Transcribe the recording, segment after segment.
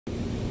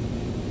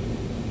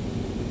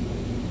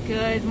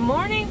Good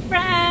morning,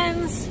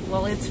 friends.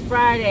 Well, it's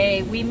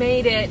Friday. We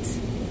made it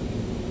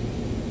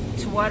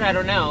to what? I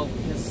don't know,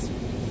 because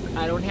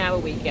I don't have a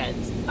weekend.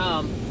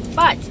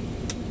 But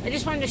I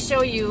just wanted to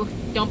show you.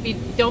 Don't be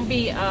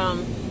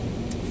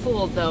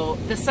fooled though.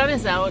 The sun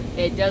is out.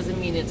 It doesn't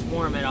mean it's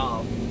warm at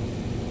all.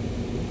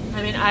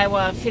 I'm in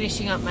Iowa,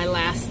 finishing up my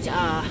last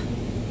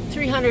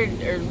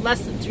 300 or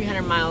less than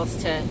 300 miles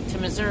to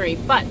Missouri.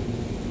 But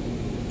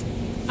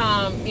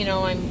you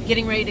know, I'm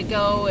getting ready to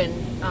go,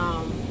 and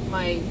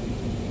my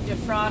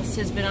defrost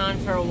has been on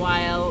for a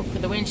while for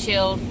the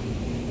windshield.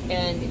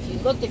 And if you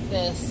look at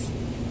this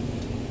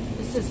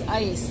is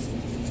ice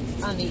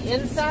on the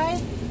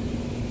inside.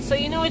 So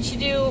you know what you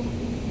do?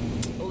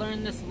 I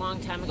learned this a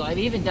long time ago. I've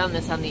even done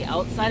this on the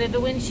outside of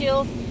the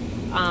windshield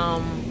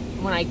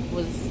when I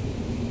was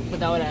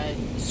without a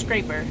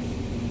scraper.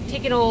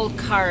 Take an old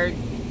card,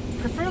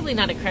 preferably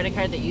not a credit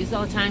card that you use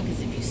all the time, because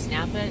if you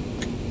snap it,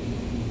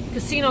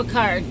 casino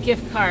card,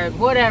 gift card,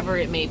 whatever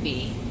it may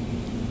be.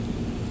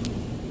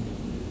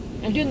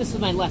 I'm doing this with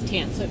my left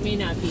hand, so it may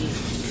not be.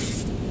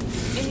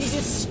 And you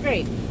just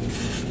scrape.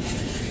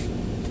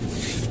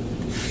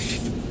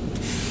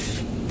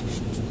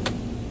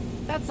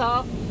 That's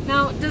all.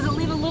 Now, does it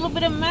leave a little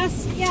bit of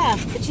mess? Yeah,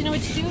 but you know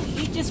what you do?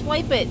 You just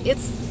wipe it.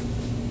 It's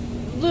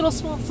little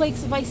small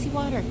flakes of icy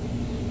water.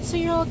 So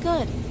you're all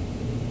good.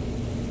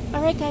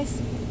 All right,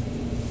 guys.